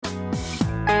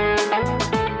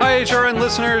HRN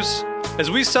listeners.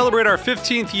 As we celebrate our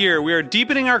 15th year, we are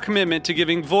deepening our commitment to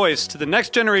giving voice to the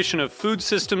next generation of food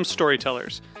systems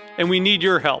storytellers, and we need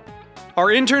your help. Our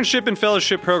internship and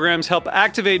fellowship programs help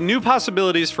activate new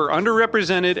possibilities for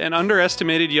underrepresented and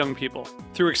underestimated young people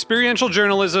through experiential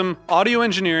journalism, audio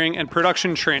engineering, and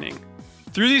production training.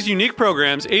 Through these unique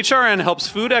programs, HRN helps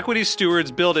food equity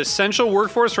stewards build essential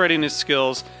workforce readiness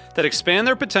skills that expand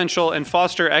their potential and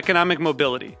foster economic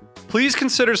mobility. Please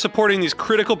consider supporting these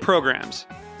critical programs.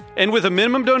 And with a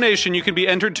minimum donation, you can be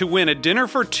entered to win a dinner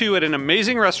for two at an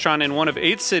amazing restaurant in one of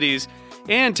 8 cities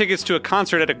and tickets to a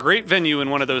concert at a great venue in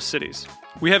one of those cities.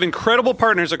 We have incredible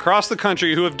partners across the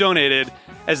country who have donated,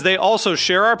 as they also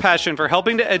share our passion for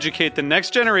helping to educate the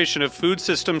next generation of food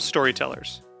systems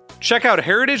storytellers. Check out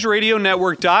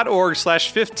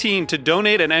heritageradionetwork.org/15 to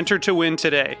donate and enter to win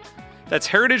today. That's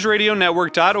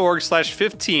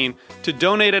heritageradionetwork.org/15 to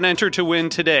donate and enter to win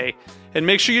today. And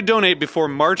make sure you donate before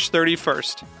March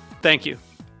 31st. Thank you.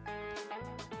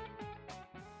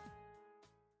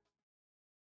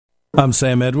 I'm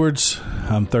Sam Edwards.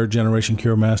 I'm third-generation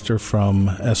Cure Master from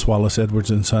S. Wallace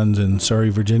Edwards & Sons in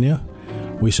Surrey, Virginia.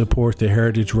 We support the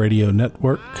Heritage Radio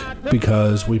Network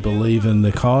because we believe in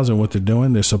the cause and what they're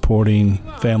doing. They're supporting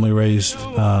family-raised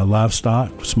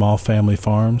livestock, small family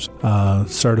farms,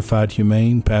 certified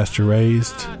humane,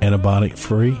 pasture-raised,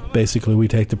 antibiotic-free. Basically, we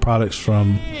take the products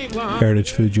from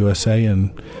Heritage Food USA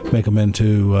and make them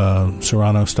into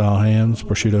Serrano-style hams,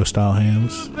 prosciutto-style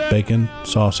hams, bacon,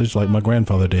 sausage, like my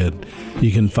grandfather did.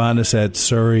 You can find us at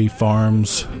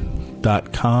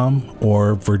surreyfarms.com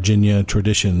or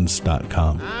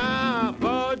virginiatraditions.com.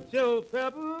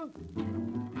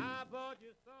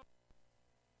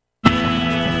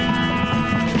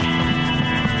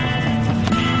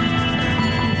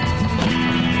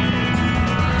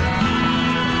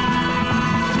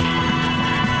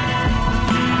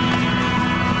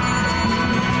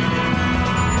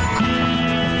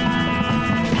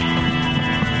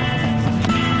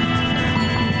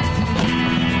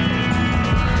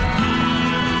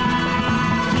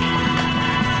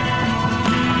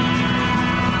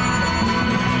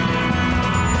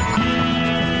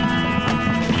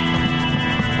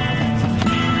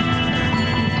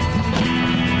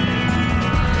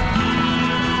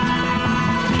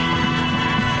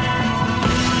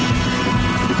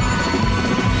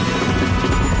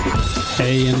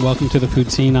 Hey, and welcome to the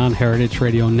Food Scene on Heritage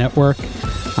Radio Network.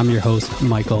 I'm your host,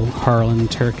 Michael Harlan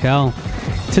Turkel.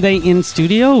 Today in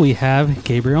studio, we have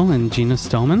Gabriel and Gina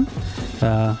Stulman,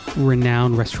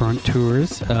 renowned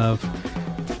restaurateurs of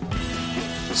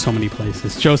so many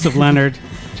places. Joseph Leonard,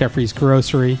 Jeffrey's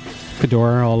Grocery,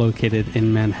 Fedora, all located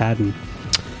in Manhattan.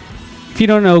 If you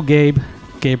don't know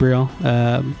Gabriel,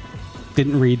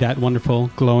 didn't read that wonderful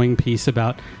glowing piece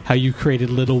about how you created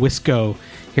Little Wisco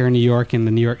here in New York in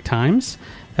the New York Times,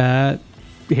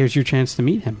 here's your chance to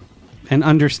meet him and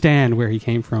understand where he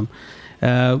came from.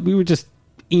 We were just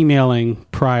emailing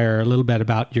prior a little bit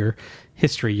about your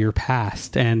history, your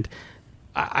past, and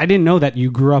I didn't know that you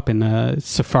grew up in a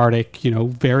Sephardic,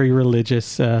 very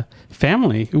religious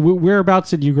family. Whereabouts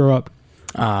did you grow up?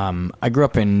 I grew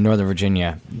up in Northern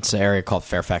Virginia. It's an area called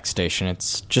Fairfax Station.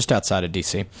 It's just outside of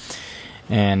D.C.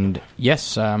 And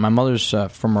yes, my mother's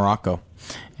from Morocco.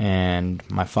 And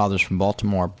my father's from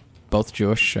Baltimore, both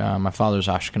Jewish. My father's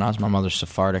Ashkenaz, my mother's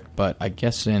Sephardic. But I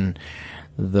guess in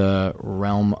the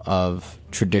realm of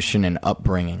tradition and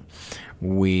upbringing,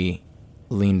 we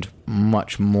leaned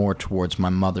much more towards my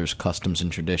mother's customs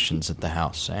and traditions at the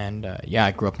house. And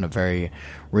I grew up in a very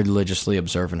religiously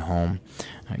observant home.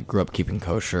 I grew up keeping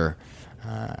kosher.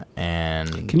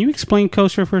 And can you explain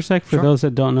kosher for a sec for those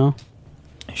that don't know?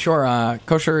 Sure.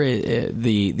 Kosher,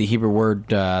 the Hebrew word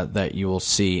that you will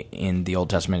see in the Old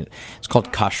Testament, it's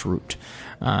called kashrut.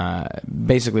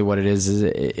 Basically what it is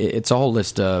it's a whole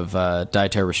list of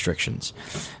dietary restrictions.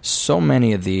 So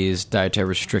many of these dietary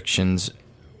restrictions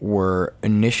were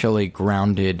initially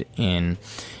grounded in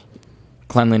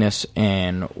cleanliness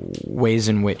and ways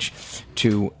in which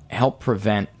to help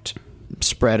prevent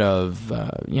spread of,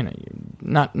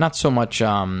 not so much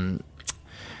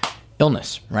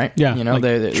illness, right? Yeah, like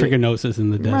trichinosis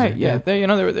in the desert. Right, yeah.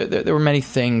 There were many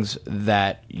things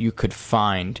that you could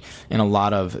find in a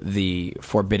lot of the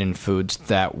forbidden foods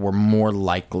that were more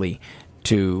likely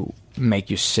to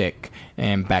make you sick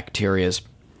and bacterias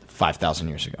 5,000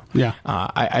 years ago. Yeah.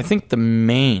 I think the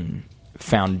main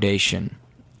foundation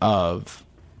of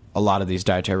a lot of these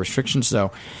dietary restrictions,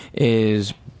 though,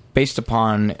 is based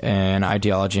upon an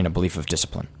ideology and a belief of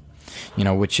discipline,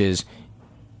 which is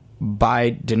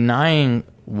by denying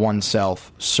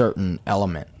oneself certain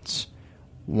elements,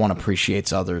 one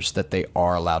appreciates others that they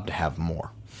are allowed to have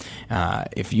more.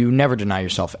 If you never deny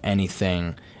yourself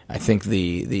anything, I think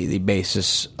the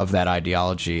basis of that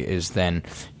ideology is then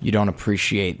you don't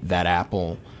appreciate that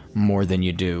apple more than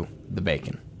you do the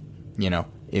bacon.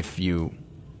 If you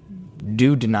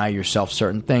do deny yourself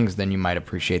certain things, then you might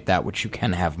appreciate that which you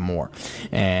can have more.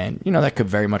 And, that could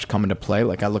very much come into play.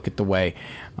 Like, I look at the way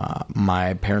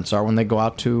my parents are when they go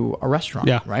out to a restaurant,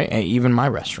 right? And even my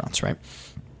restaurants, right?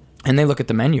 And they look at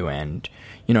the menu and,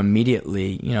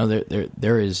 immediately,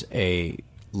 there is a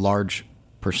large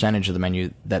percentage of the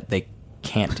menu that they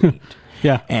can't eat.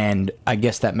 Yeah. And I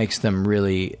guess that makes them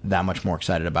really that much more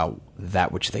excited about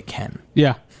that which they can.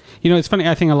 Yeah. It's funny.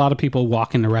 I think a lot of people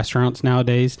walk into restaurants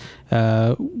nowadays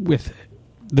with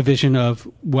the vision of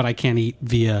what I can't eat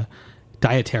via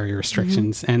dietary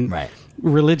restrictions. And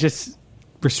religious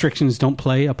restrictions don't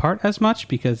play a part as much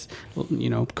because,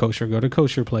 kosher, go to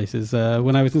kosher places.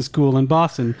 When I was in school in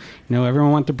Boston,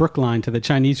 everyone went to Brookline to the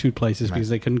Chinese food places because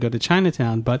they couldn't go to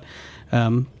Chinatown. But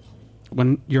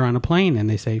when you're on a plane and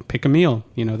they say, pick a meal,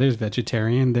 there's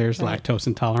vegetarian, there's lactose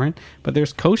intolerant, but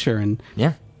there's kosher. And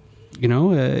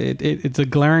it's a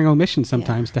glaring omission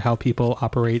sometimes to how people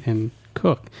operate and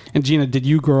cook. And Gina, did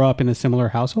you grow up in a similar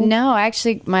household? No,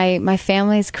 actually, my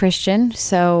family's Christian,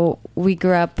 so we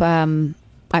grew up.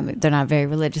 They're not very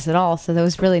religious at all, so there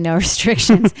was really no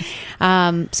restrictions.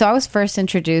 So I was first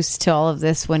introduced to all of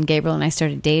this when Gabriel and I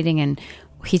started dating, and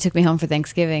he took me home for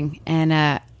Thanksgiving, and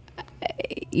I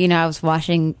was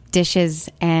washing dishes,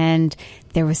 and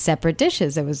there was separate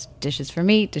dishes. There was dishes for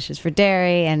meat, dishes for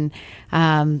dairy, and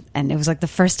it was like the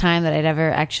first time that I'd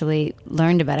ever actually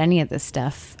learned about any of this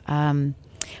stuff.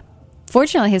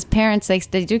 Fortunately, his parents,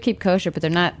 they do keep kosher, but they're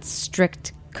not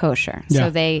strict kosher. Yeah.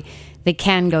 So they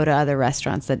can go to other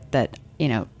restaurants that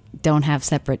don't have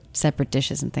separate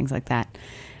dishes and things like that.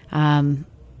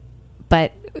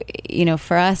 But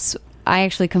for us, I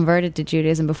actually converted to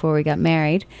Judaism before we got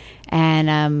married,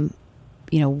 and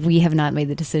we have not made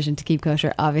the decision to keep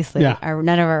kosher. Obviously, none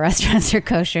of our restaurants are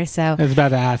kosher. So I was about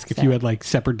to ask if you had like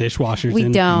separate dishwashers. We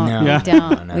don't.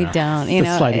 No. We don't. It's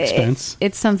a slight expense.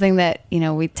 It's something that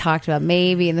we talked about.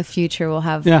 Maybe in the future we'll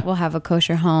have a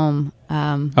kosher home.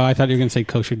 I thought you were going to say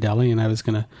kosher deli, and I was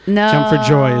going to jump for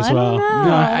joy as well.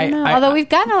 I don't know. Although we've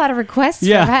gotten a lot of requests.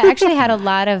 Yeah. I've actually had a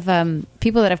lot of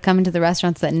people that have come into the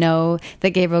restaurants that know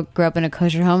that Gabriel grew up in a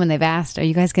kosher home, and they've asked, "Are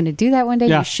you guys going to do that one day?"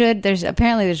 Yeah. You should.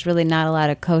 There's really not a lot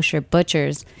of kosher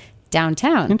butchers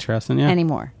downtown. Interesting. Yeah.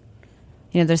 Anymore.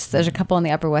 There's a couple on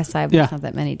the Upper West Side, but there's not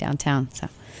that many downtown. So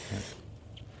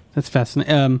that's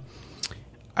fascinating.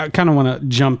 I kind of want to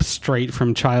jump straight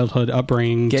from childhood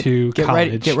upbringing to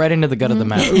college. Get right into the gut of the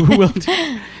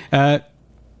matter.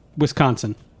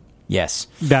 Wisconsin. Yes.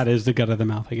 That is the gut of the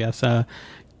mouth, I guess.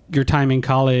 Your time in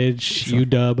college,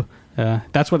 UW.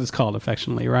 That's what it's called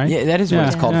affectionately, right? Yeah, that is what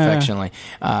it's called affectionately.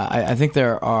 I think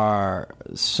there are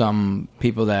some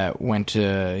people that went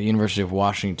to University of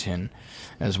Washington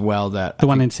as well. The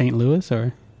one in St. Louis,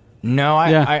 or? No,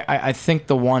 I think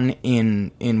the one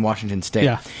in Washington State.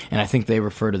 Yeah. And I think they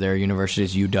refer to their university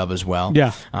as UW as well.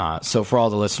 Yeah. So for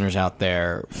all the listeners out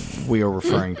there, we are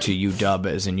referring to UW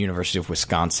as in University of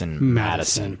Wisconsin,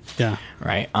 Madison. Yeah.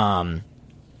 Right?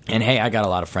 And hey, I got a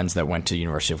lot of friends that went to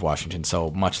University of Washington,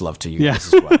 so much love to you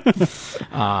guys as well.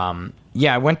 I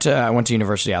went to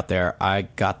university out there. I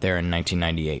got there in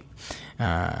 1998.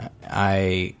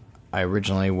 I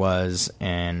originally was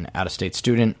an out-of-state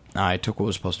student. I took what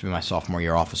was supposed to be my sophomore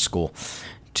year off of school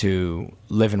to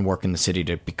live and work in the city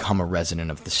to become a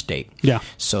resident of the state. Yeah.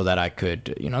 So that I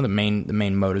could, the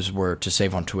main motives were to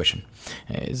save on tuition.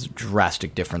 It's a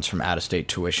drastic difference from out-of-state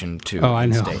tuition to I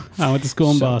know. in-state. I went to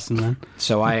school in Boston, man.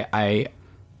 So I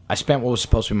spent what was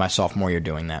supposed to be my sophomore year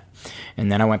doing that.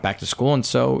 And then I went back to school. And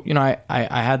so, I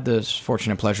had this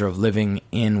fortunate pleasure of living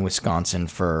in Wisconsin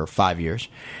for 5 years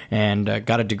and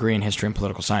got a degree in history and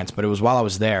political science. But it was while I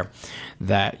was there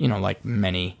that, like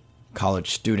many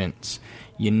college students,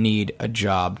 you need a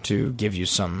job to give you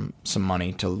some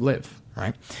money to live,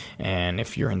 right? And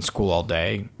if you're in school all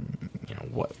day,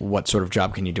 what sort of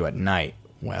job can you do at night?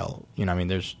 Well,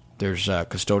 there's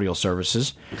custodial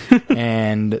services,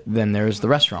 and then there's the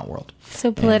restaurant world.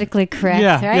 So politically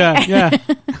correct, right? Yeah.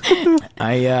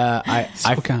 I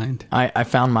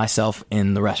found myself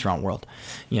in the restaurant world.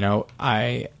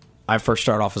 I first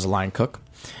started off as a line cook.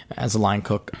 As a line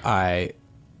cook, I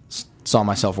saw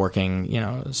myself working,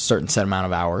 a certain set amount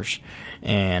of hours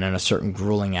and in a certain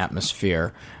grueling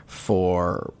atmosphere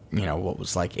for, what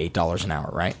was like $8 an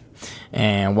hour, right?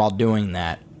 And while doing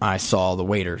that, I saw the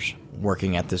waiters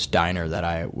working at this diner that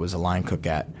I was a line cook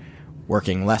at,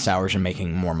 working less hours and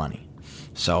making more money.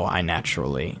 So I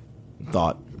naturally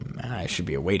thought I should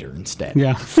be a waiter instead.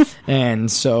 Yeah.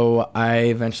 And so I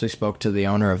eventually spoke to the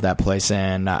owner of that place,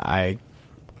 and I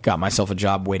got myself a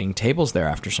job waiting tables there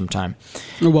after some time.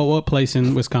 Well, what place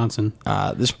in Wisconsin?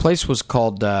 This place was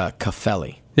called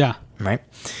Caffelli. Yeah. Right?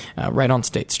 Right on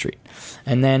State Street.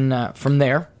 And then from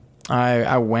there,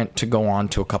 I went to go on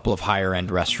to a couple of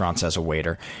higher-end restaurants as a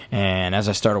waiter. And as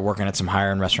I started working at some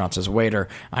higher-end restaurants as a waiter,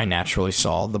 I naturally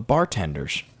saw the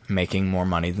bartenders making more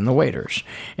money than the waiters.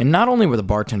 And not only were the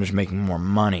bartenders making more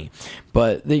money,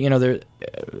 but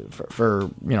for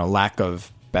lack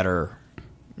of better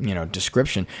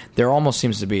description, there almost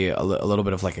seems to be a little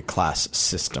bit of like a class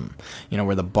system,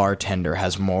 where the bartender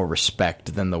has more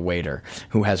respect than the waiter,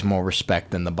 who has more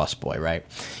respect than the busboy, right?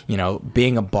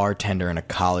 Being a bartender in a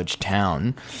college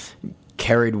town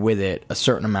carried with it a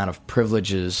certain amount of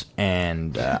privileges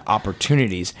and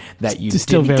opportunities that you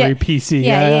still didn't very get. PC.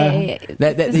 Yeah.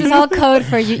 This is all code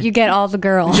for you get all the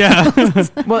girls. Yeah.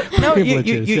 Well, no, you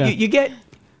get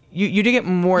you do get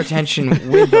more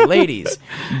attention with the ladies,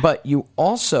 but you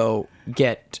also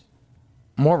get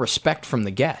more respect from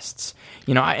the guests.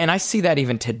 And I see that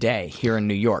even today here in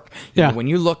New York. When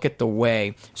you look at the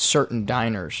way certain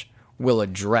diners will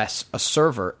address a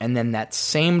server, and then that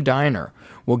same diner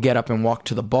will get up and walk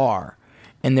to the bar,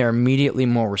 and they're immediately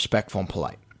more respectful and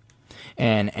polite.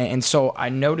 And so I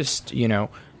noticed,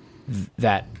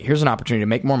 that here's an opportunity to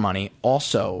make more money.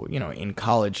 Also, in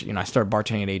college, I started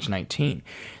bartending at age 19.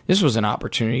 This was an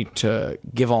opportunity to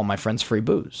give all my friends free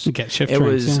booze. Get shift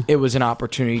drinks, It was an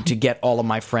opportunity to get all of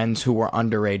my friends who were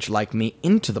underage like me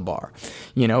into the bar.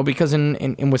 Because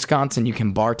in Wisconsin, you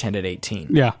can bartend at 18.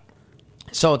 Yeah.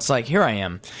 So it's like, here I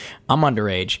am. I'm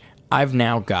underage. I've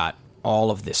now got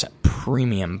all of this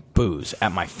premium booze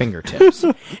at my fingertips,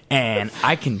 and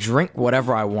I can drink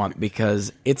whatever I want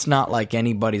because it's not like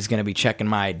anybody's going to be checking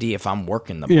my ID if I'm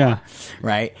working the bar, Yeah.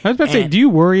 right? I was about to say, do you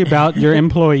worry about your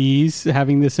employees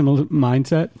having this similar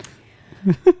mindset?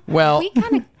 Well, We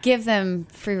kind of give them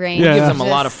free reign. Yeah. give Yeah. them a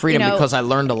lot of freedom because I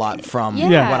learned a lot from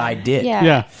what I did.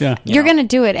 Yeah. Yeah. You're going to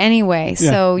do it anyway,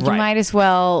 so you Right. might as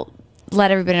well let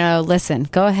everybody know, listen,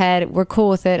 go ahead. We're cool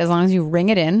with it as long as you ring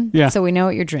it in so we know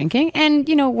what you're drinking. And,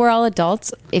 we're all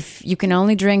adults. If you can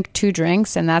only drink 2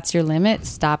 drinks and that's your limit,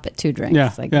 stop at 2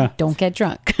 drinks. Don't get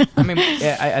drunk. I mean,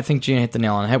 I think Gina hit the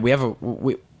nail on the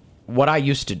head. What I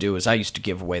used to do is I used to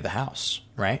give away the house,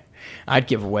 right? I'd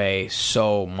give away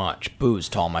so much booze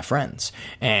to all my friends,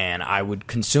 and I would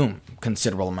consume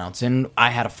considerable amounts. And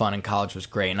I had fun, and college was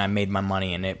great, and I made my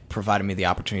money, and it provided me the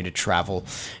opportunity to travel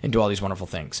and do all these wonderful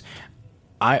things.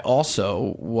 I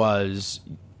also was,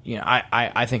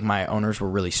 I think my owners were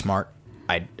really smart.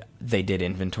 They did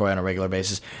inventory on a regular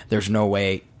basis. There's no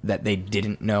way that they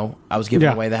didn't know I was giving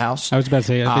away the house. I was about to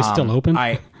say, are they still open?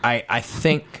 I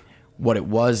think what it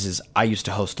was is I used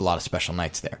to host a lot of special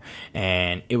nights there.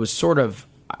 And it was sort of,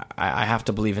 I have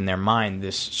to believe in their mind,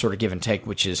 this sort of give and take,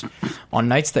 which is on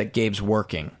nights that Gabe's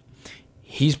working,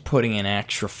 he's putting an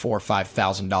extra $4,000 or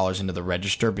 $5,000 into the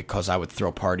register because I would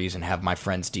throw parties and have my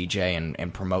friends DJ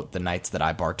and promote the nights that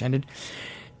I bartended.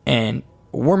 And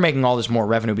we're making all this more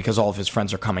revenue because all of his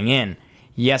friends are coming in.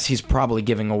 Yes, he's probably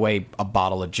giving away a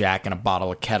bottle of Jack and a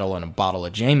bottle of Kettle and a bottle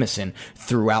of Jameson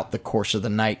throughout the course of the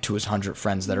night to his 100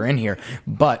 friends that are in here.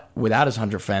 But without his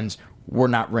 100 friends, we're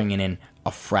not ringing in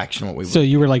a fraction of what we would. So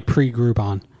you were like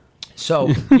pre-Groupon. So,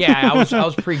 yeah, I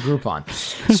was pre-Groupon.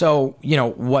 So,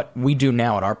 what we do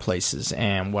now at our places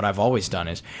and what I've always done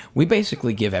is we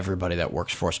basically give everybody that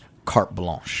works for us carte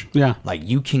blanche. Yeah. Like,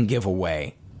 you can give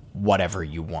away whatever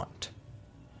you want.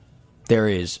 There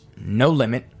is no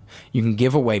limit. You can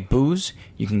give away booze.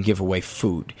 You can give away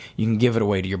food. You can give it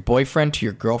away to your boyfriend, to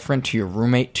your girlfriend, to your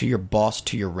roommate, to your boss,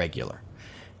 to your regular.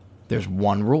 There's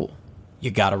one rule. You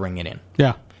got to ring it in.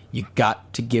 Yeah. You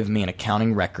got to give me an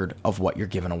accounting record of what you're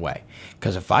giving away.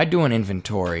 Because if I do an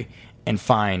inventory and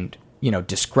find,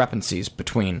 discrepancies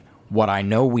between what I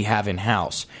know we have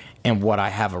in-house and what I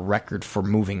have a record for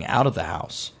moving out of the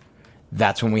house,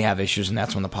 that's when we have issues, and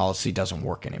that's when the policy doesn't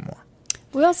work anymore.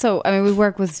 We also, we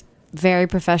work with very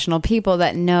professional people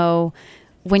that know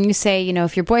when you say,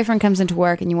 if your boyfriend comes into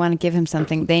work and you want to give him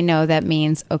something, they know that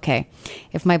means, okay,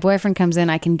 if my boyfriend comes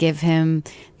in, I can give him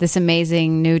this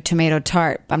amazing new tomato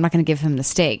tart. I'm not going to give him the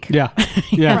steak. Yeah.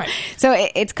 Yeah. Right. So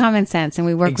it's common sense. And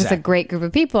we work with a great group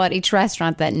of people at each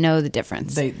restaurant that know the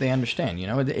difference. They understand,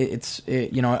 it's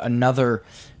another,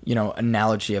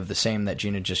 analogy of the same that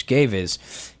Gina just gave is,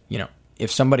 if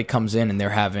somebody comes in and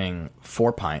they're having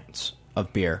 4 pints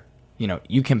of beer,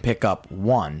 you can pick up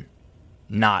 1,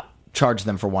 not charge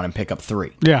them for one and pick up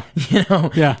three. Yeah.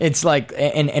 Yeah. It's like,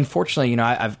 and fortunately,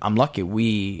 I'm lucky.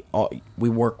 We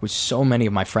work with so many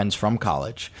of my friends from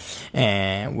college,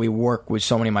 and we work with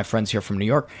so many of my friends here from New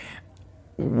York.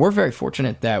 We're very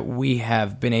fortunate that we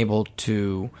have been able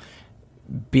to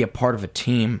be a part of a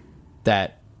team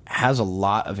that has a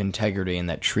lot of integrity and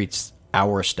that treats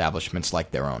our establishments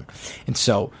like their own. And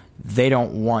so they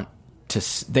don't want to,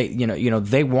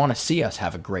 they want to see us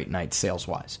have a great night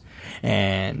sales-wise.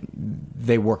 And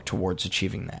they work towards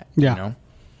achieving that. Yeah.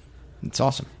 It's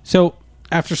awesome. So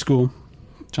after school,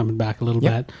 jumping back a little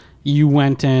bit, you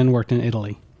went and worked in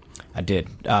Italy. I did.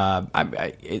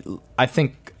 I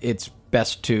think it's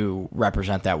best to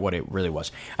represent that what it really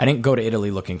was. I didn't go to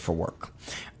Italy looking for work.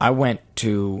 I went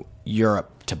to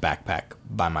Europe to backpack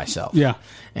by myself. Yeah.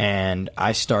 And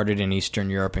I started in Eastern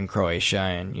Europe and Croatia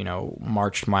and,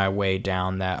 marched my way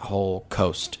down that whole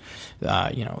coast,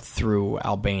 through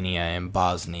Albania and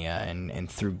Bosnia and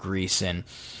through Greece. And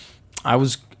I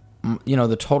was,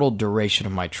 the total duration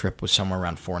of my trip was somewhere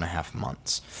around 4.5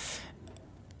 months.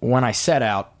 When I set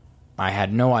out, I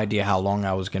had no idea how long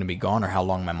I was going to be gone or how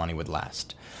long my money would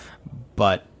last.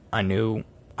 But I knew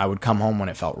I would come home when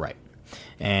it felt right.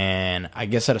 And I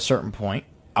guess at a certain point,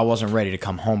 I wasn't ready to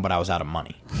come home, but I was out of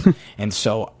money. And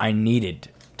so I needed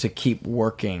to keep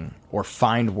working or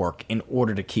find work in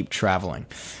order to keep traveling.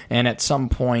 And at some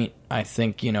point, I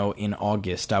think, in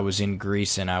August, I was in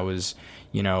Greece and I was,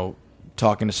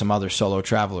 talking to some other solo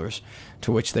travelers,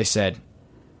 to which they said,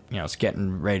 it's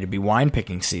getting ready to be wine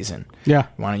picking season. Yeah.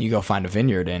 Why don't you go find a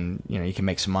vineyard and, you can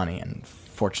make some money. And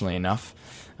fortunately enough,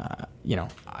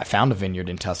 I found a vineyard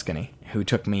in Tuscany who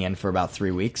took me in for about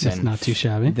 3 weeks. That's and not too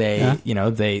shabby. They,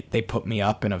 they put me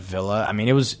up in a villa. I mean,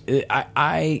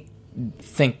 I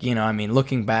think,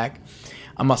 looking back,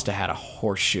 I must have had a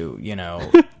horseshoe,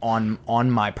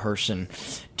 on my person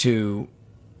to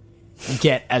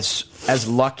get as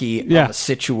lucky of a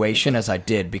situation as I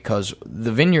did, because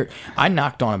the vineyard, I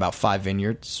knocked on about 5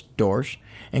 vineyards doors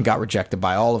and got rejected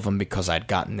by all of them because I'd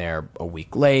gotten there a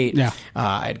week late,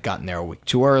 I'd gotten there a week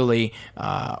too early,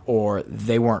 or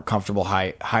they weren't comfortable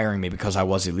hiring me because I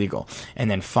was illegal. And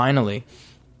then finally,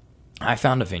 I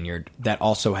found a vineyard that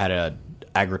also had a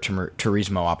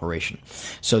agriturismo operation.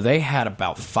 So they had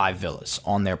about 5 villas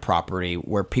on their property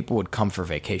where people would come for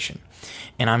vacation.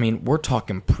 And we're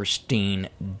talking pristine,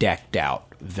 decked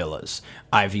out villas,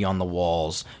 ivy on the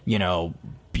walls,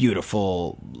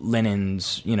 beautiful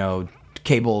linens,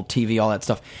 cable TV, all that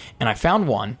stuff. And I found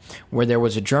one where there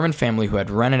was a German family who had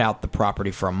rented out the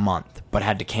property for a month but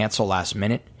had to cancel last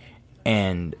minute,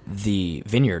 and the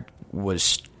vineyard was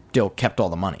still kept all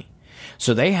the money.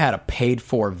 So they had a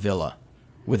paid-for villa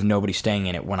with nobody staying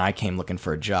in it when I came looking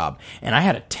for a job. And I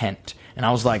had a tent, and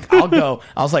I was like,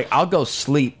 I'll go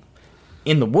sleep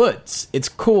in the woods. It's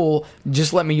cool.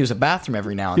 Just let me use a bathroom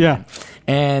every now and then.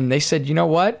 And they said, you know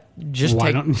what? Have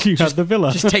the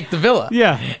villa? Just take the villa.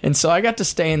 Yeah. And so I got to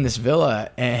stay in this villa,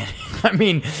 and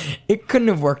it couldn't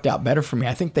have worked out better for me.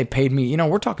 I think they paid me,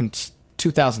 we're talking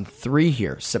 2003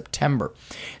 here, September.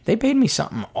 They paid me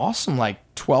something awesome, like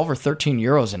 12 or 13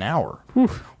 euros an hour. Whew.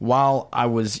 While I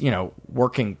was,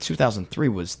 working. 2003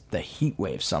 was the heat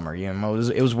wave summer.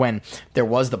 It was when there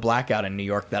was the blackout in New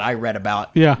York that I read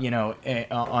about,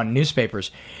 on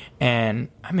newspapers. And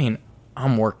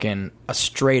I'm working a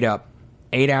straight up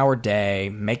 8-hour day,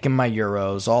 making my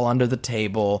euros, all under the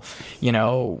table,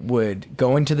 would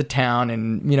go into the town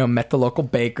and, met the local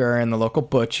baker and the local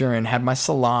butcher and had my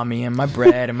salami and my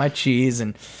bread and my cheese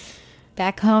and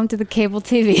back home to the cable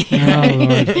TV.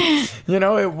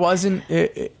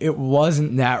 It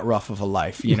wasn't that rough of a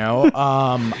life,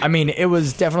 it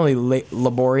was definitely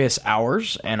laborious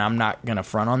hours, and I'm not going to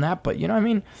front on that, but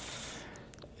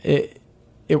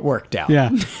it worked out. Yeah.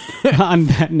 On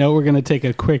that note, we're going to take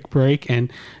a quick break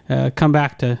and come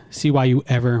back to see why you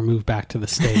ever moved back to the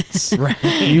States. Right.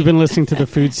 You've been listening to The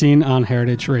Food Scene on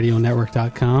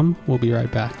heritageradionetwork.com. We'll be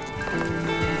right back.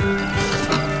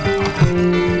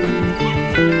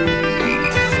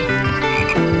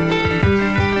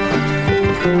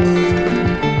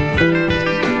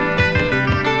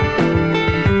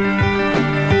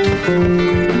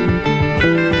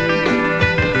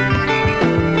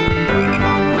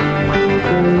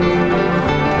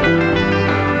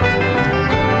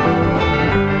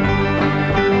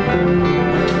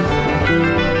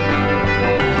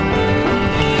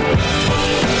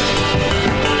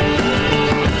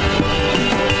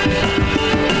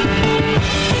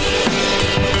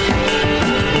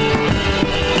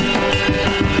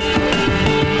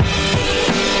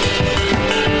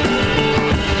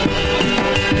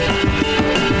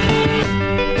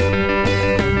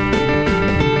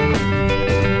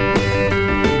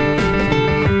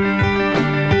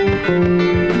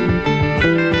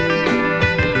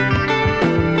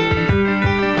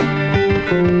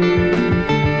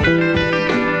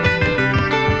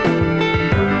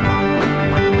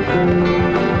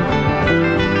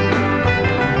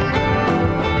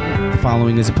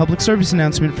 following is a public service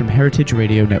announcement from Heritage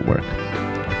Radio Network.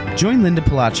 Join Linda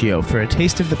Palacio for A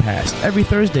Taste of the Past every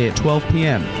Thursday at 12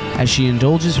 p.m. as she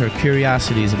indulges her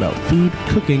curiosities about food,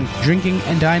 cooking, drinking,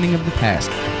 and dining of the past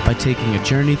by taking a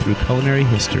journey through culinary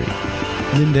history.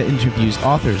 Linda interviews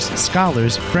authors,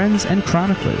 scholars, friends, and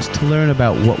chroniclers to learn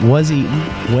about what was eaten,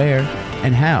 where,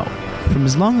 and how, from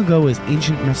as long ago as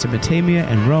ancient Mesopotamia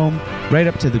and Rome, right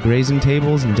up to the grazing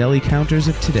tables and deli counters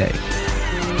of today.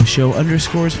 The show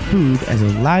underscores food as a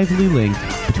lively link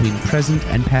between present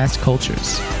and past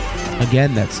cultures.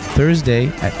 Again, that's Thursday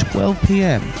at 12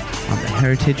 p.m. on the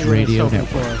Heritage Radio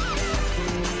Network.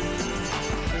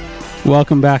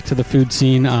 Welcome back to the food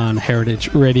scene on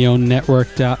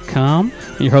heritageradionetwork.com.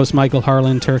 Your host, Michael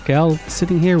Harlan Turkel,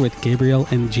 sitting here with Gabriel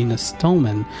and Gina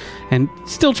Stulman, and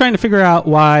still trying to figure out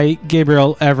why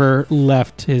Gabriel ever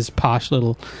left his posh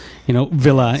little,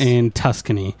 villa in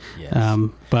Tuscany. Yes.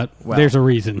 But there's a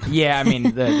reason. Yeah, I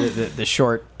mean, the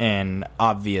short and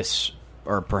obvious,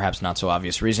 or perhaps not so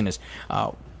obvious reason is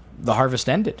the harvest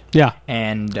ended. Yeah.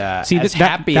 And see, as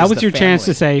that happy was as your the chance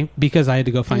family- to say, because I had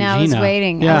to go find And I Gina. was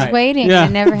waiting. Yeah. I was waiting. Yeah. And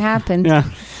it never happened. Yeah.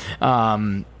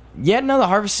 The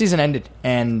harvest season ended,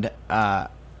 and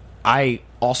I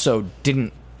also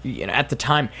didn't. At the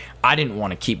time, I didn't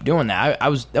want to keep doing that.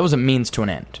 That was a means to an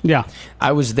end. Yeah.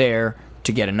 I was there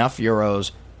to get enough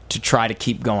euros to try to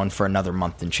keep going for another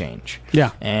month and change. Yeah.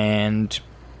 And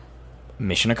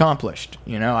mission accomplished.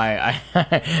 I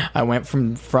went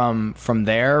from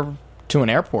there to an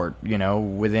airport,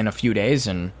 within a few days,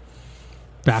 and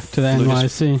Back to the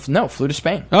NYC. flew to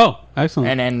Spain. Oh, excellent.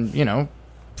 And then,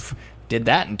 did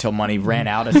that until money ran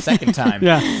out a second time.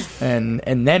 Yeah.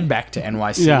 And then back to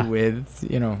NYC Yeah. with,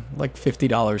 like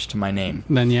 $50 to my name.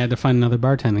 Then you had to find another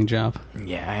bartending job.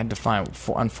 Yeah, I had to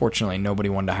unfortunately, nobody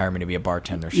wanted to hire me to be a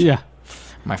bartender. So Yeah.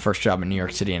 my first job in New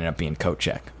York City ended up being coat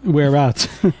check. Whereabouts?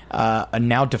 A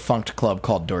now defunct club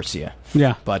called Dorsia.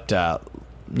 Yeah. But,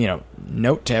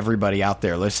 note to everybody out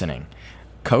there listening,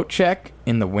 coat check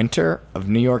in the winter of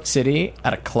New York City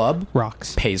at a club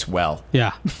Rocks. pays well.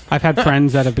 Yeah. I've had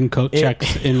friends that have been coat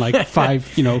checks in like 5,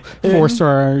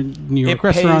 4-star New York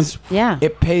restaurants. Yeah.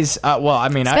 It pays,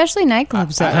 Especially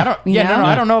nightclubs.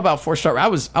 I don't know about 4-star. I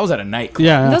was at a nightclub.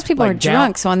 Yeah. Those people Like are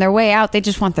drunk, so on their way out, they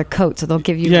just want their coat, so they'll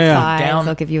give you Yeah, a yeah. 5,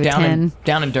 they'll give you a down 10.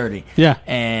 down and dirty. Yeah.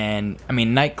 And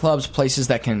nightclubs, places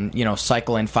that can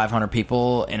cycle in 500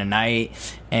 people in a night,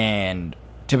 and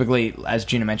typically, as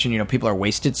Gina mentioned, people are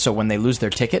wasted. So when they lose their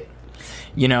ticket,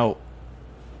 and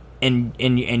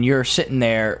you're sitting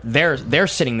there, they're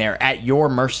sitting there at your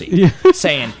mercy,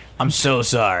 saying, "I'm so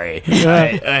sorry,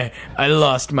 I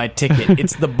lost my ticket.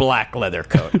 It's the black leather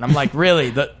coat." And I'm like,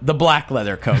 "Really, the black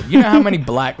leather coat? You know how many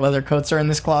black leather coats are in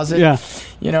this closet? Yeah.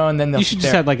 And then You should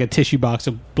just have like a tissue box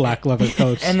of black leather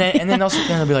coats. and then they'll sit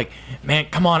there and they'll be like, "Man,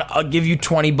 come on, I'll give you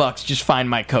 $20. Just find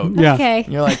my coat." Yeah. Okay.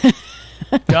 And you're like,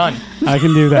 done. I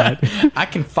can do that. I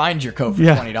can find your coat for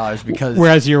Yeah. $20 because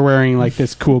Whereas you're wearing like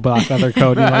this cool black leather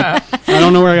coat. And you're like, I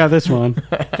don't know where I got this one.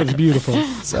 It's beautiful.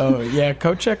 So yeah,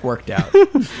 coat check worked out.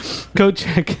 Coat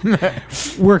check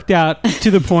worked out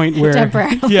to the point where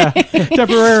Temporarily. Yeah,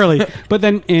 temporarily. But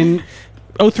then in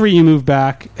 2003 you moved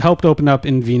back, helped open up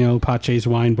in Vino Pace's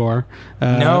wine bar.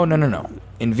 No.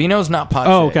 In Vino's not Pace.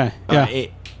 Oh, okay. Yeah.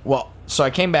 So I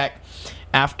came back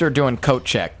after doing coat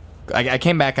check. I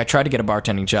came back. I tried to get a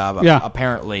bartending job. Yeah.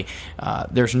 Apparently,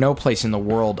 there's no place in the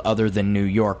world other than New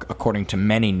York, according to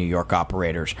many New York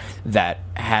operators, that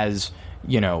has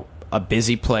a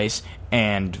busy place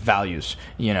and values.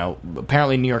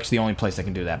 Apparently New York's the only place that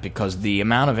can do that, because the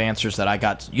amount of answers that I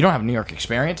got, you don't have New York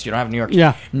experience, you don't have New York.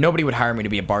 Yeah. Nobody would hire me to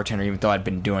be a bartender, even though I'd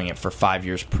been doing it for 5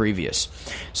 years previous.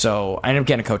 So I ended up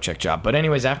getting a coat check job. But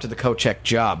anyways, after the coat check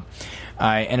job,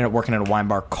 I ended up working at a wine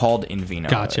bar called In Vino.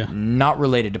 Gotcha. Not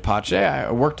related to Pace.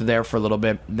 I worked there for a little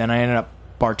bit. Then I ended up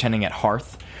bartending at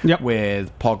Hearth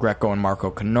with Paul Greco and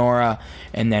Marco Canora.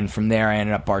 And then from there, I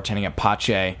ended up bartending at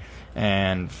Pace.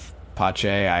 And Pace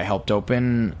I helped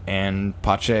open, and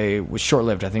Pace was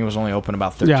short-lived. I think it was only open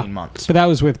about 13 months. But that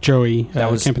was with Joey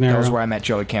Campanaro. Campanaro. That was where I met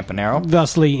Joey Campanaro.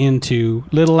 Thusly into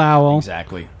Little Owl.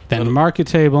 Exactly. Then the Market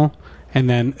Table. And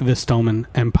then the Stulman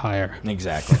Empire.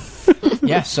 Exactly.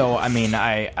 Yeah, so,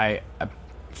 I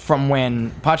from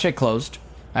when Pace closed,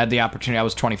 I had the opportunity. I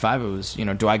was 25. It was,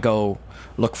 do I go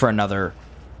look for another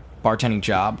bartending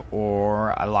job,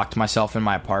 or I locked myself in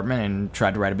my apartment and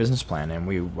tried to write a business plan.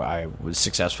 And I was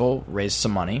successful, raised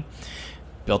some money,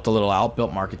 built a Little Owl,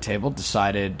 built Market Table,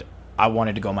 decided I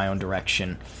wanted to go my own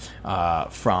direction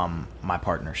from my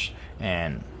partners,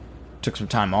 and took some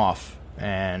time off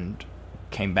and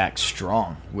came back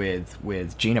strong with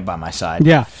Gina by my side.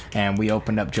 Yeah. And we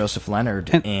opened up Joseph Leonard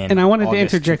and I wanted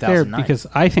August to interject 2009. there because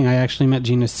I think I actually met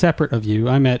Gina separate of you.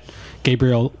 I met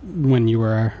Gabriel when you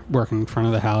were working in front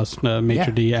of the house,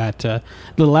 maitre d' at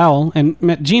Little Owl, and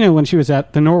met Gina when she was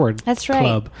at the Norwood That's right.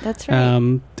 Club. That's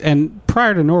right. And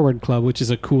prior to Norwood Club, which is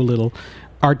a cool little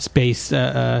arts-based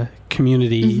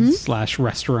community /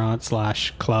 restaurant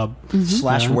 / club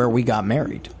 / where we got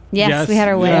married. Yes, we had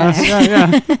our wedding.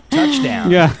 Yes, yeah. Touchdown.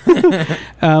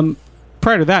 Yeah.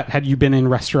 Prior to that, had you been in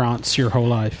restaurants your whole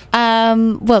life?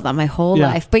 Well, not my whole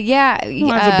life, but yeah.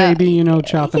 Well, as a baby,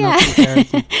 chopping up the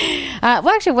carrots. Well,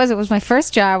 actually, it was my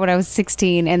first job when I was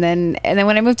 16, and then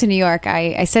when I moved to New York,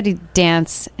 I studied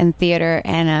dance and theater,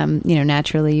 and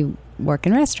naturally work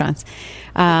in restaurants,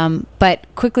 but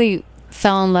quickly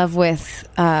fell in love with.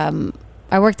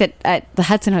 I worked at the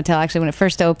Hudson Hotel actually when it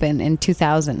first opened in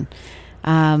 2000.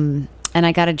 And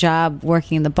I got a job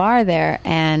working in the bar there,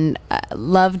 and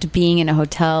loved being in a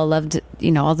hotel, loved,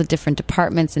 all the different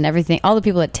departments and everything, all the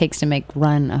people it takes to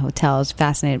run a hotel. I was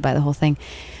fascinated by the whole thing.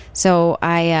 So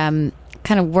I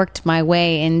kind of worked my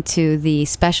way into the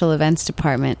special events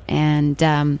department, and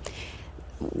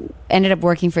ended up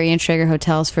working for Ian Traeger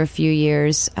Hotels for a few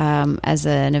years as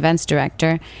an events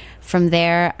director. From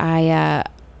there, I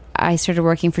started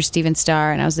working for Steven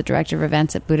Starr, and I was the director of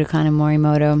events at Budokan and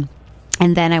Morimoto.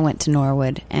 And then I went to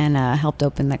Norwood and helped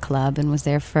open the club and was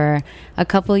there for a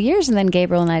couple of years. And then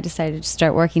Gabriel and I decided to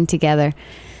start working together.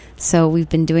 So we've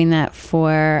been doing that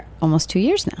for almost 2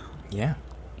 years now. Yeah.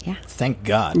 Yeah. Thank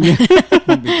God.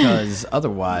 Because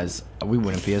otherwise, we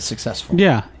wouldn't be as successful.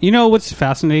 Yeah. What's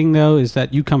fascinating, though, is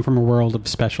that you come from a world of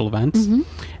special events.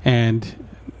 And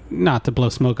not to blow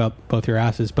smoke up both your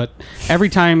asses, but every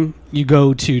time you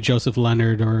go to Joseph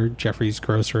Leonard or Jeffrey's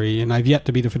Grocery, and I've yet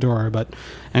to be to Fedora, but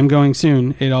I'm going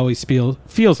soon, it always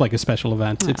feels like a special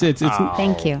event. It's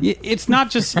Thank you. It's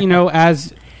not just,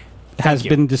 as has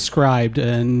been described,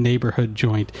 a neighborhood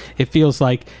joint. It feels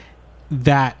like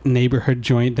that neighborhood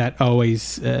joint that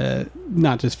always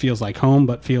not just feels like home,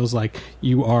 but feels like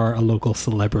you are a local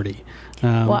celebrity.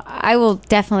 Well, I will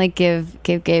definitely give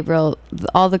Gabriel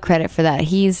all the credit for that.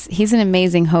 He's an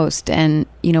amazing host, and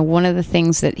one of the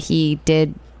things that he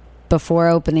did before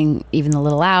opening even the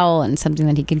Little Owl, and something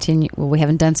that he continued. Well, we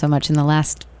haven't done so much in the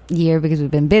last year because we've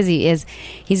been busy. Is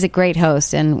he's a great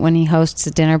host, and when he hosts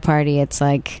a dinner party, it's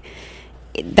like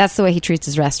that's the way he treats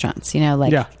his restaurants.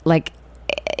 Like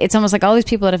it's almost like all these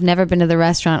people that have never been to the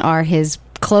restaurant are his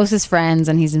closest friends,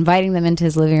 and he's inviting them into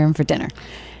his living room for dinner.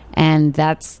 And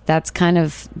that's kind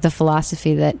of the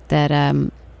philosophy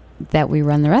that we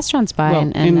run the restaurants by.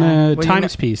 Well, in the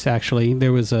Times piece, actually,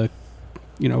 there was a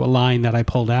line that I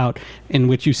pulled out in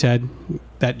which you said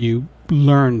that you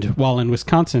learned while in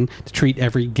Wisconsin to treat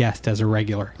every guest as a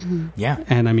regular. Yeah.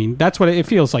 And I mean, that's what it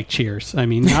feels like. Cheers. I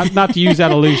mean, not to use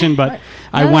that illusion, but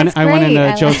I No, went that's in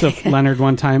great. Joseph Leonard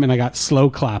one time, and I got slow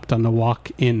clapped on the walk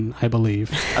in, I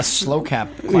believe. A slow clap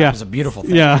Yeah. is a beautiful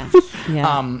thing. Yeah.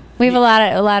 Yeah. We have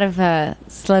a lot of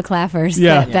slow clappers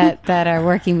that are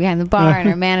working behind the bar and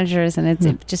our managers, and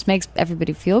it just makes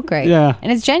everybody feel great. Yeah.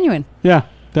 And it's genuine. Yeah,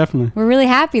 definitely. We're really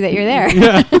happy that you're there.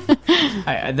 Yeah.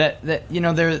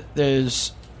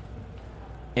 There's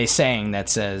a saying that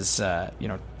says,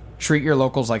 treat your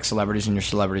locals like celebrities and your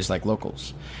celebrities like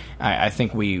locals. I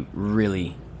think we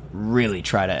really, really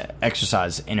try to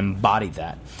exercise and embody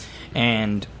that.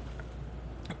 And,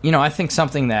 I think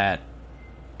something that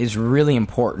is really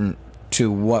important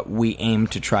to what we aim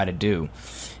to try to do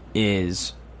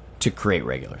is to create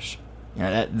regulars.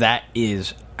 That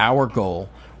is our goal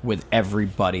with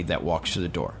everybody that walks through the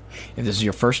door. If this is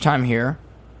your first time here,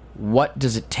 what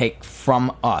does it take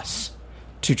from us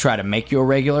to try to make you a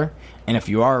regular? And if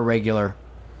you are a regular,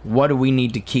 what do we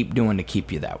need to keep doing to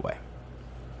keep you that way?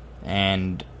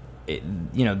 And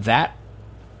that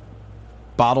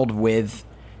bottled with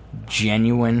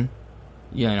genuine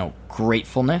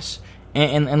gratefulness,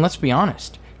 and let's be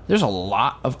honest, there's a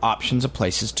lot of options of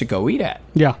places to go eat at.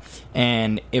 Yeah.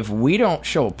 And if we don't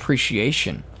show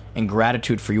appreciation and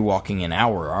gratitude for you walking into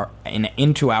our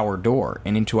door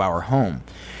and into our home,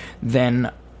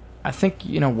 then I think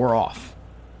we're off.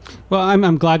 Well,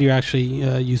 I'm glad you actually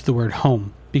used the word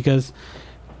home, because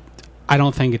I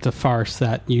don't think it's a farce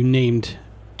that you named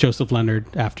Joseph Leonard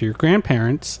after your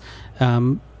grandparents.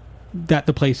 That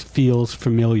the place feels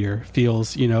familiar,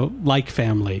 feels, like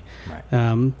family.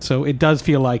 Right. So it does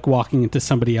feel like walking into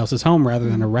somebody else's home rather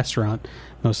than a restaurant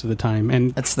most of the time.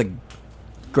 And that's the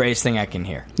greatest thing I can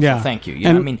hear. Yeah. So thank you.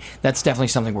 And, that's definitely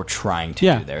something we're trying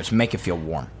to do there, is make it feel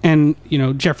warm. And,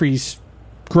 Jeffrey's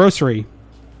Grocery.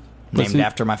 Named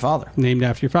after my father. Named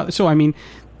after your father. So, I mean,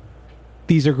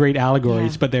 these are great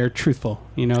allegories, but they're truthful.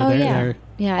 They're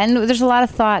and there's a lot of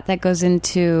thought that goes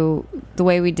into the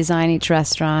way we design each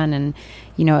restaurant. And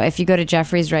if you go to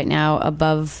Jeffrey's right now,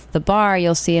 above the bar,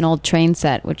 you'll see an old train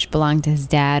set which belonged to his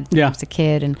dad when he was a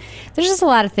kid. And there's just a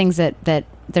lot of things that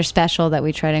they're special that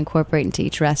we try to incorporate into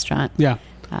each restaurant. Yeah.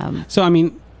 So, I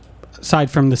mean, aside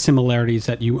from the similarities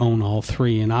that you own all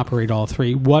three and operate all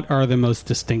three, what are the most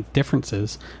distinct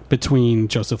differences between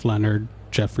Joseph Leonard,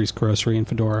 Jeffrey's Grocery, and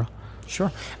Fedora?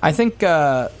 Sure. I think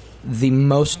the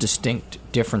most distinct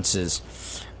differences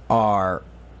are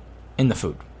in the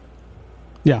food.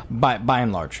 Yeah. By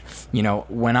and large.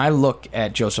 When I look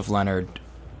at Joseph Leonard,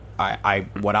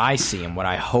 what I see and what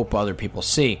I hope other people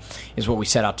see is what we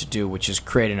set out to do, which is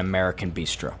create an American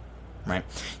bistro, right?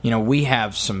 We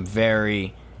have some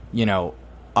very,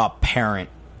 apparent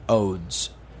odes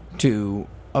to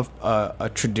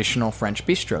a traditional French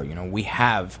bistro. We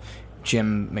have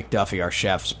Jim McDuffie, our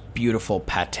chef's beautiful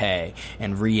pate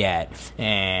and rillette,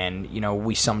 and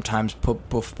we sometimes put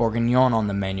boeuf bourguignon on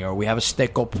the menu, or we have a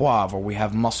steak au poivre, or we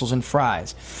have mussels and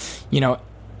fries,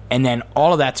 and then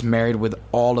all of that's married with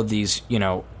all of these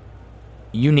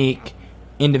unique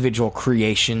individual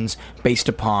creations based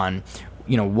upon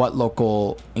what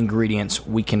local ingredients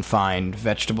we can find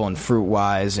vegetable and fruit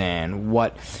wise, and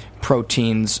what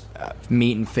proteins,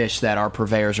 meat and fish that our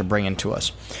purveyors are bringing to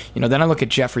us. Then I look at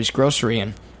Jeffrey's Grocery,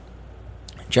 and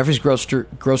Jeffrey's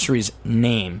Grocery's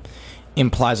name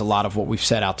implies a lot of what we've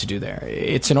set out to do there.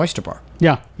 It's an oyster bar.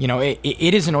 Yeah.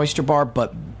 It is an oyster bar,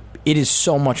 but it is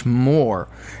so much more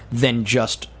than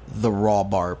just the raw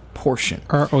bar portion.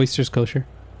 Are oysters kosher?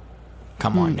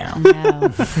 Come on now.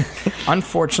 No.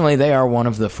 Unfortunately, they are one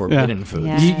of the forbidden foods.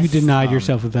 Yeah. You denied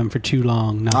yourself of them for too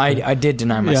long. I did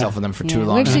deny myself of them for too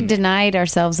long. We actually denied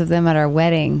ourselves of them at our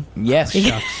wedding. Yes.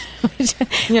 It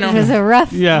was a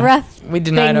rough we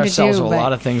denied thing ourselves to do, of a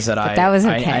lot of things that that was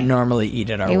okay. I normally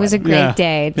eat at our It was a wedding. great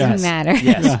day. It didn't matter.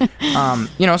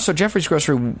 Yes. So Jeffrey's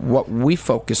Grocery, what we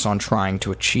focus on trying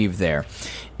to achieve there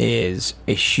is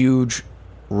a huge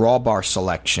raw bar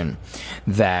selection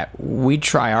that we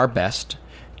try our best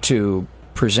to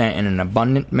present in an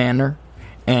abundant manner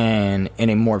and in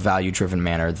a more value-driven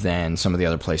manner than some of the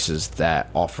other places that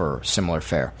offer similar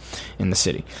fare in the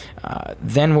city.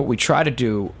 Then what we try to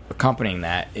do accompanying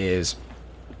that is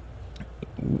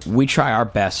we try our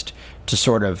best to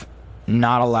sort of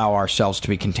not allow ourselves to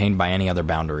be contained by any other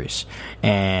boundaries.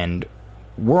 And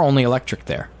we're only electric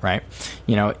there, right?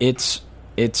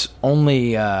 It's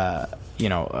only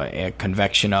a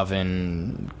convection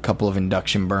oven, a couple of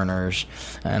induction burners,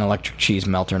 an electric cheese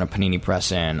melter, and a panini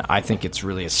press. And I think it's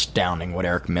really astounding what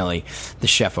Eric Milley, the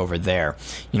chef over there,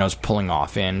 is pulling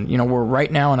off. And we're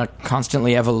right now in a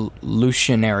constantly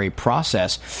evolutionary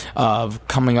process of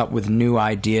coming up with new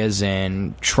ideas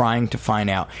and trying to find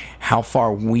out how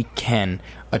far we can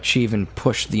achieve and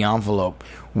push the envelope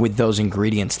with those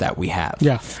ingredients that we have.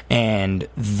 Yeah. And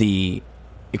the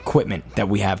equipment that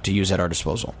we have to use at our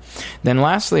disposal. Then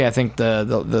lastly, I think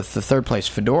the third place,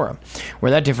 Fedora, where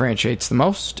that differentiates the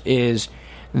most is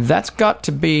that's got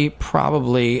to be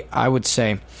probably, I would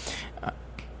say,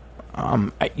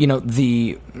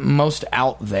 the most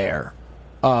out there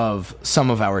of some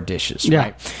of our dishes,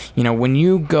 right? When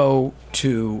you go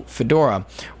to Fedora,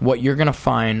 what you're going to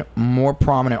find more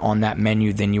prominent on that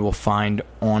menu than you will find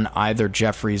on either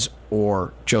Jeffrey's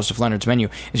or Joseph Leonard's menu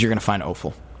is you're going to find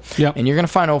offal. Yep. And you're going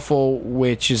to find offal,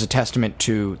 which is a testament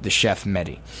to the chef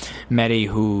Mehdi. Mehdi,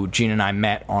 who Gina and I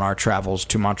met on our travels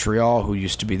to Montreal, who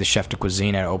used to be the chef de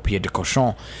cuisine at Au Pied de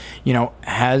Cochon,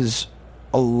 has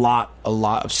a lot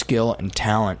of skill and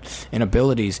talent and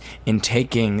abilities in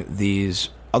taking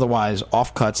these otherwise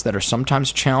offcuts that are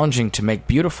sometimes challenging to make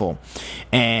beautiful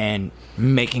and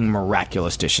making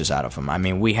miraculous dishes out of them. I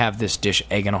mean, we have this dish,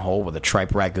 egg in a hole with a tripe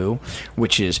ragu,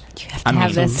 which is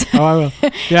have this. Oh, I will.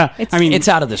 Yeah. It's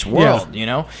out of this world,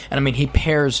 And I mean, he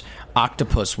pairs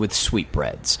octopus with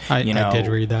sweetbreads. I did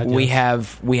read that. We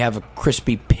have a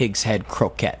crispy pig's head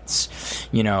croquettes.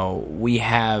 We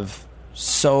have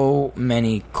so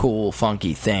many cool,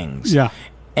 funky things. Yeah.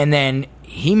 And then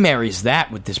he marries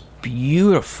that with this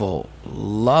beautiful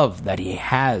love that he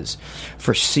has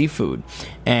for seafood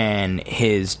and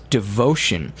his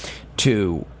devotion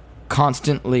to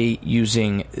constantly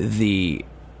using the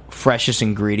freshest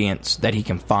ingredients that he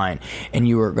can find. And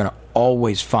you are going to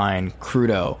always find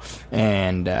crudo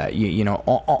and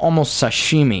almost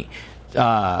sashimi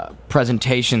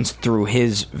presentations through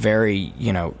his very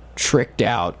tricked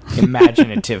out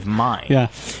imaginative mind.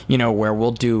 Where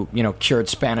we'll do cured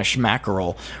Spanish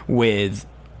mackerel with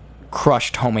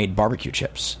crushed homemade barbecue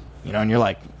chips, and you're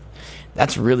like,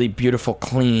 that's really beautiful,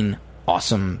 clean,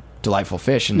 awesome delightful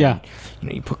fish, and then,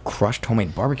 you put crushed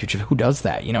homemade barbecue chips. Who does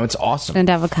that? It's awesome. And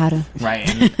avocado.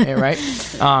 Right. Right.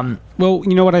 Well,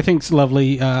 you know what I think's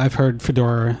lovely? I've heard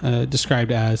fedora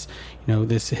described as,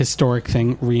 this historic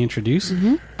thing reintroduced,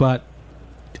 but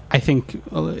I think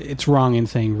it's wrong in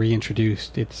saying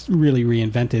reintroduced. It's really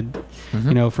reinvented,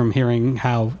 from hearing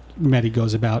how Mehdi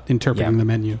goes about interpreting the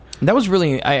menu. That was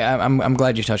really, I'm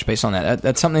glad you touched base on that.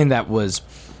 That's something that was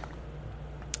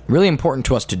really important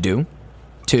to us to do,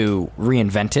 to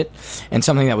reinvent it, and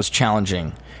something that was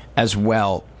challenging as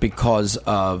well because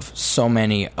of so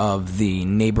many of the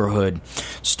neighborhood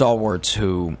stalwarts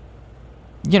who,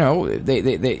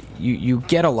 you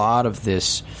get a lot of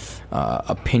this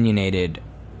opinionated,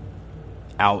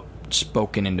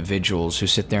 outspoken individuals who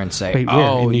sit there and say, Wait,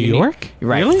 in New York?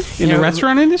 Right. Really? In the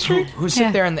restaurant industry? Who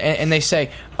sit there and they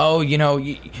say,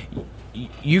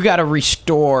 you got to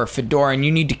restore fedora and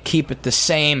you need to keep it the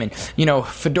same, and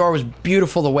fedora was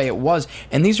beautiful the way it was,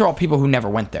 and these are all people who never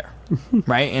went there.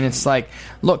 Right? And it's like,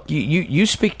 look, you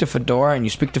speak to fedora and you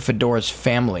speak to fedora's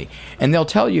family, and they'll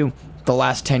tell you the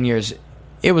last 10 years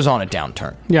it was on a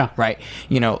downturn. Yeah. Right?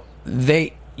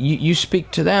 You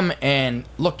speak to them, and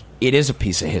look, it is a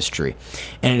piece of history,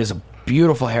 and it is a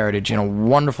beautiful heritage and a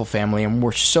wonderful family, and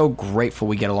we're so grateful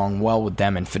we get along well with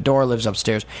them. And Fedora lives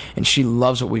upstairs, and she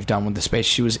loves what we've done with the space.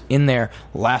 She was in there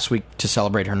last week to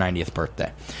celebrate her 90th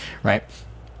birthday, right?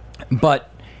 But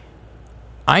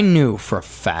I knew for a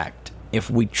fact if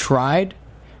we tried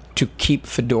to keep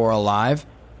Fedora alive,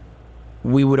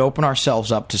 we would open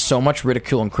ourselves up to so much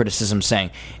ridicule and criticism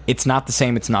saying, it's not the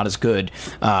same, it's not as good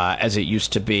as it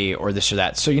used to be, or this or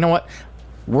that. So you know what?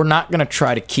 We're not going to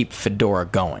try to keep Fedora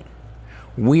going.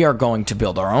 We are going to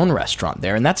build our own restaurant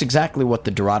there, and that's exactly what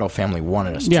the Dorado family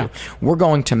wanted us to. We're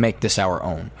going to make this our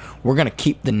own. We're going to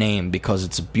keep the name because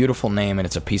it's a beautiful name and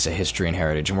it's a piece of history and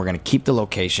heritage, and we're going to keep the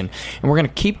location, and we're going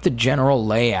to keep the general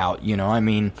layout.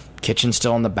 Kitchen's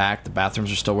still in the back, the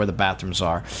bathrooms are still where the bathrooms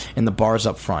are, and the bar's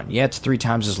up front. Yeah, it's 3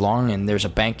 times as long, and there's a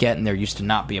banquette, and there used to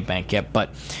not be a banquette, but,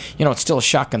 it's still a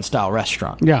shotgun-style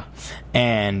restaurant. Yeah.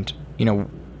 And,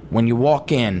 when you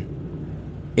walk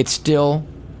in, it's still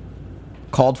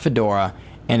called Fedora,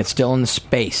 and it's still in the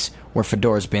space where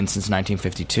Fedora's been since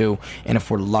 1952, and if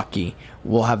we're lucky,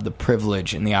 we'll have the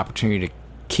privilege and the opportunity to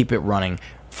keep it running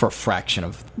for a fraction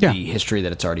of the history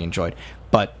that it's already enjoyed.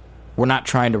 But we're not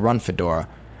trying to run Fedora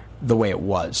the way it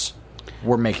was.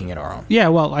 We're making it our own. Yeah,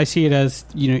 well, I see it as,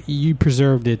 you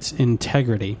preserved its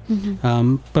integrity,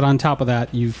 but on top of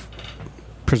that, you've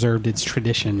preserved its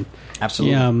tradition.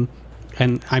 Absolutely.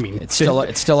 And I mean, it's still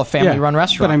a family-run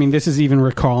restaurant. But I mean, this is even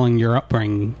recalling your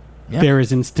upbringing. Yeah. There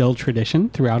is instilled tradition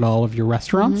throughout all of your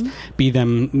restaurants, be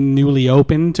them newly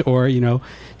opened or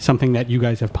something that you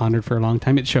guys have pondered for a long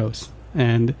time. It shows,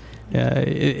 and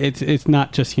it's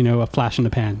not just a flash in the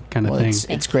pan kind of thing.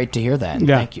 It's great to hear that. And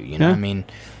thank you. I mean,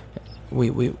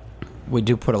 we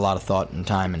do put a lot of thought and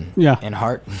time and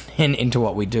heart into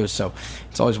what we do, so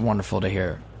it's always wonderful to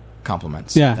hear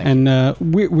compliments. Yeah, and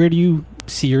where do you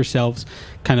see yourselves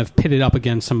kind of pitted up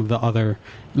against some of the other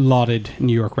lauded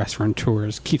New York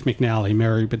restaurateurs, Keith McNally,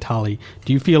 Mary Batali?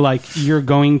 Do you feel like you're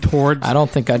going towards... I don't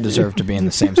think I deserve to be in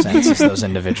the same sense as those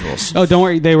individuals. Oh, don't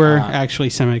worry. They were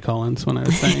actually semicolons when I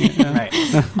was saying it. Yeah.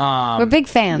 Right. We're big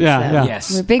fans. Yeah.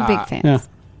 Yes. We're big fans. Yeah.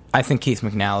 I think Keith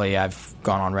McNally, I've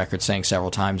gone on record saying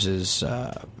several times, is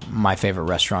my favorite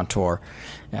restaurateur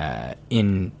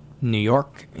in New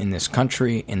York, in this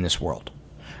country, in this world.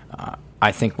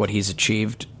 I think what he's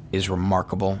achieved is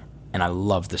remarkable, and I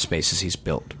love the spaces he's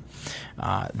built.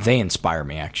 They inspire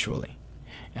me, actually.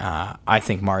 I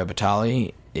think Mario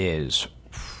Batali is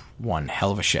one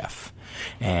hell of a chef,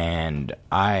 and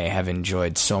I have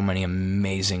enjoyed so many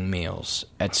amazing meals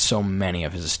at so many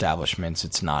of his establishments,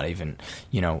 it's not even,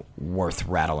 worth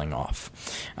rattling off.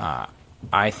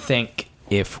 I think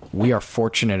if we are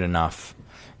fortunate enough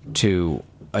to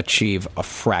achieve a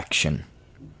fraction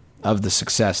of the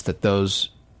success that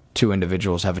those 2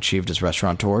 individuals have achieved as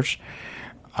restaurateurs,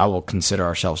 I will consider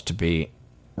ourselves to be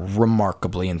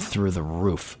remarkably and through the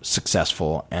roof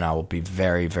successful, and I will be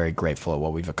very, very grateful at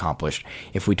what we've accomplished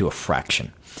if we do a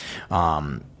fraction.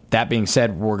 That being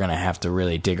said, we're going to have to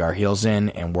really dig our heels in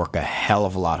and work a hell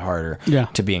of a lot harder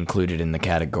to be included in the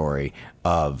category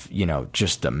of,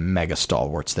 just the mega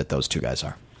stalwarts that those 2 guys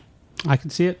are. I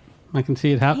can see it. I can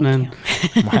see it happening.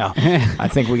 Wow. I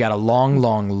think we got a long,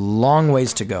 long, long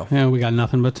ways to go. Yeah, we got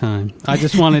nothing but time. I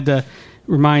just wanted to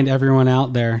remind everyone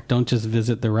out there, don't just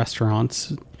visit the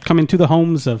restaurants. come into the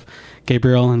homes of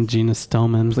Gabriel and Gina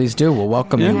Stulman. Please do. We'll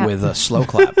welcome you with a slow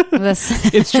clap.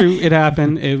 It's true. It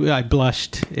happened. I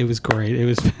blushed. It was great. It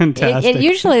was fantastic.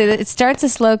 It starts a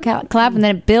slow clap and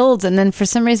then it builds, and then for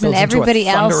some reason everybody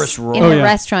else in the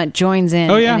restaurant joins in.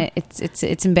 Oh yeah, and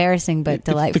it's embarrassing but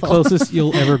delightful. It's the closest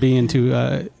you'll ever be into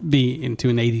an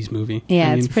 '80s movie.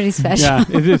 Yeah, it's pretty special. Yeah,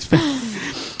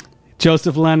 it's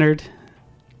Joseph Leonard,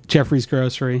 Jeffrey's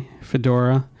Grocery,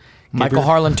 Fedora. Michael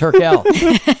Harlan Turkel.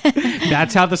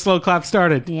 That's how the slow clap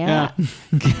started. Yeah.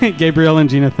 Gabriel and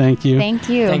Gina, thank you. Thank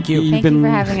you. Thank you. Thank you for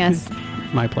having us.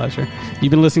 My pleasure.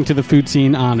 You've been listening to The Food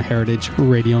Scene on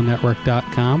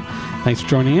heritageradionetwork.com. Thanks for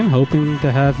joining in. Hoping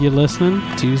to have you listening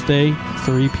Tuesday,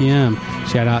 3 p.m.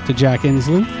 Shout out to Jack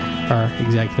Inslee, our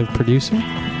executive producer.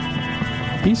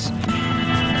 Peace.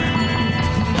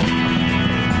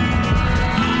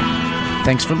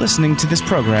 Thanks for listening to this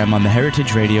program on the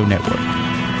Heritage Radio Network.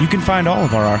 You can find all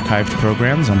of our archived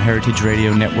programs on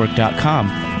heritageradionetwork.com,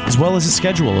 as well as a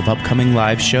schedule of upcoming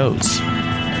live shows.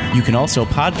 You can also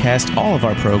podcast all of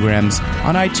our programs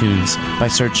on iTunes by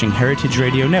searching Heritage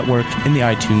Radio Network in the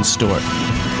iTunes Store.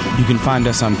 You can find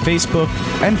us on Facebook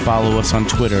and follow us on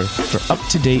Twitter for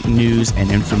up-to-date news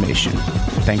and information.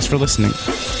 Thanks for listening.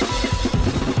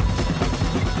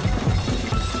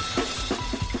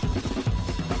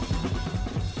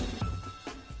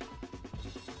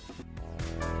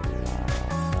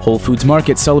 Whole Foods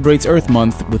Market celebrates Earth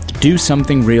Month with Do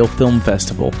Something Real Film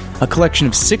Festival, a collection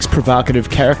of 6 provocative,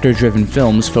 character-driven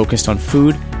films focused on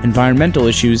food, environmental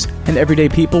issues, and everyday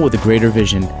people with a greater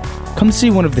vision. Come see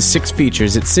one of the 6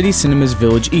 features at City Cinemas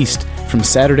Village East from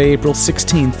Saturday, April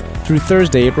 16th through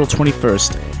Thursday, April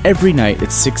 21st, every night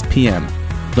at 6 p.m.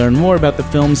 Learn more about the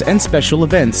films and special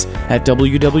events at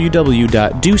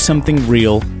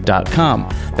www.dosomethingreal.com.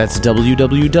 That's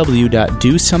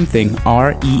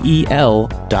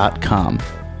www.dosomethingreal.com.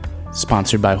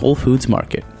 Sponsored by Whole Foods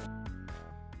Market.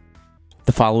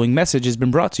 The following message has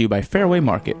been brought to you by Fairway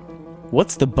Market.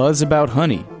 What's the buzz about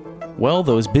honey? Well,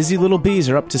 those busy little bees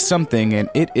are up to something, and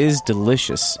it is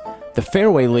delicious. The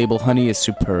Fairway label honey is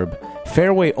superb.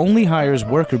 Fairway only hires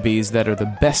worker bees that are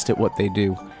the best at what they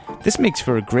do. This makes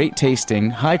for a great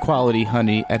tasting, high-quality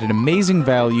honey at an amazing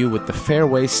value with the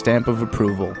Fairway stamp of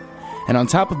approval. And on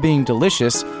top of being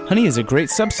delicious, honey is a great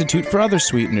substitute for other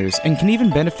sweeteners and can even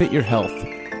benefit your health.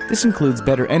 This includes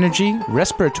better energy,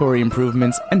 respiratory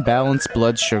improvements, and balanced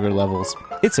blood sugar levels.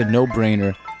 It's a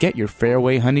no-brainer. Get your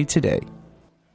Fairway honey today.